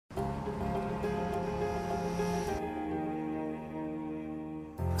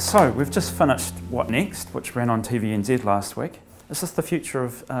So, we've just finished What Next, which ran on TVNZ last week. Is this the future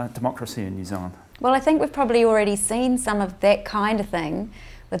of democracy in New Zealand? Well, I think we've probably already seen some of that kind of thing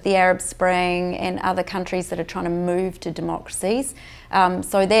with the Arab Spring and other countries that are trying to move to democracies.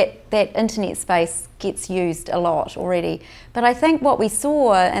 So that internet space gets used a lot already. But I think what we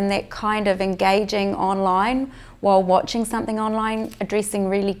saw in that kind of engaging online while watching something online, addressing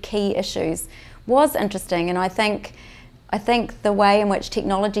really key issues, was interesting. And I think the way in which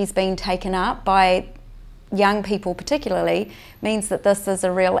technology is being taken up by young people particularly means that this is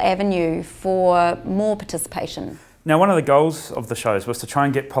a real avenue for more participation. Now, one of the goals of the shows was to try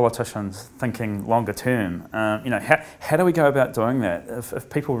and get politicians thinking longer term. How do we go about doing that? If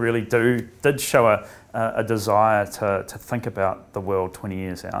people really did show a desire to think about the world 20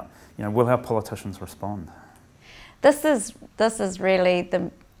 years out, will our politicians respond? This is really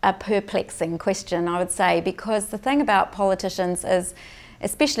a perplexing question, I would say, because the thing about politicians is,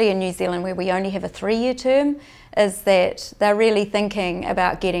 especially in New Zealand where we only have a 3-year term, is that they're really thinking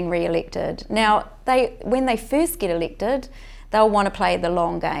about getting re-elected. Now, when they first get elected, they'll want to play the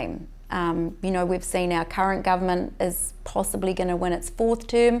long game. We've seen our current government is possibly going to win its 4th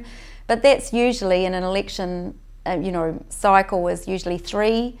term, but that's usually in an election, cycle is usually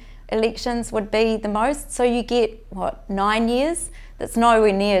 3 elections would be the most. So you get, 9 years? That's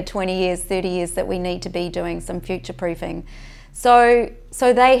nowhere near 20 years, 30 years that we need to be doing some future proofing. So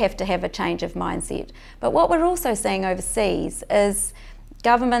they have to have a change of mindset. But what we're also seeing overseas is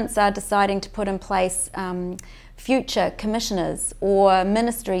governments are deciding to put in place future commissioners or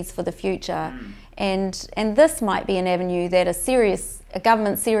ministries for the future. And this might be an avenue that a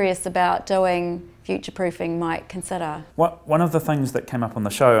government serious about doing future proofing might consider. One of the things that came up on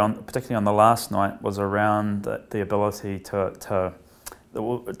the show, particularly on the last night, was around the ability to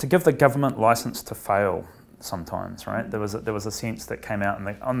give the government license to fail. Sometimes, right? There was a sense that came out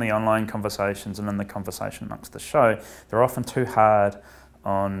on the online conversations and in the conversation amongst the show. They're often too hard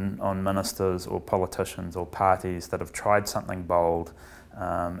on ministers or politicians or parties that have tried something bold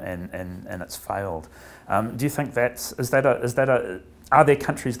and it's failed. Do you think are there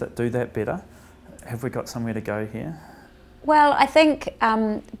countries that do that better? Have we got somewhere to go here? Well, I think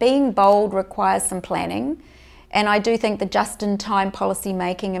being bold requires some planning, and I do think the just-in-time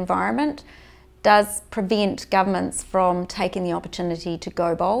policy-making environment does prevent governments from taking the opportunity to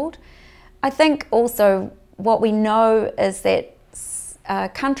go bold. I think also what we know is that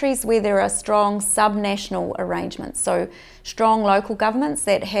countries where there are strong subnational arrangements, so strong local governments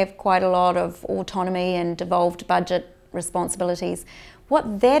that have quite a lot of autonomy and devolved budget responsibilities,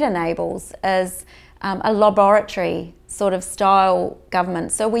 what that enables is a laboratory sort of style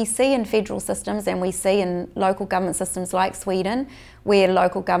government. So we see in federal systems and we see in local government systems like Sweden, where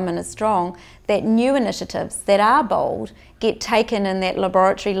local government is strong, that new initiatives that are bold get taken in that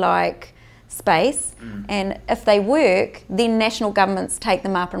laboratory-like space, and if they work, then national governments take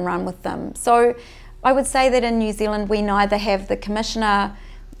them up and run with them. So I would say that in New Zealand we neither have the commissioner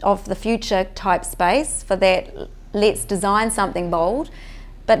of the future type space for that, let's design something bold,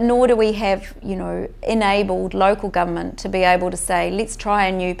 but nor do we have, enabled local government to be able to say, let's try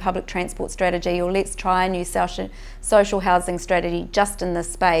a new public transport strategy or let's try a new social housing strategy just in this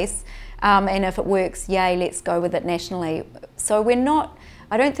space, and if it works, yay, let's go with it nationally. So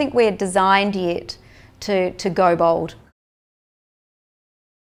I don't think we're designed yet to go bold.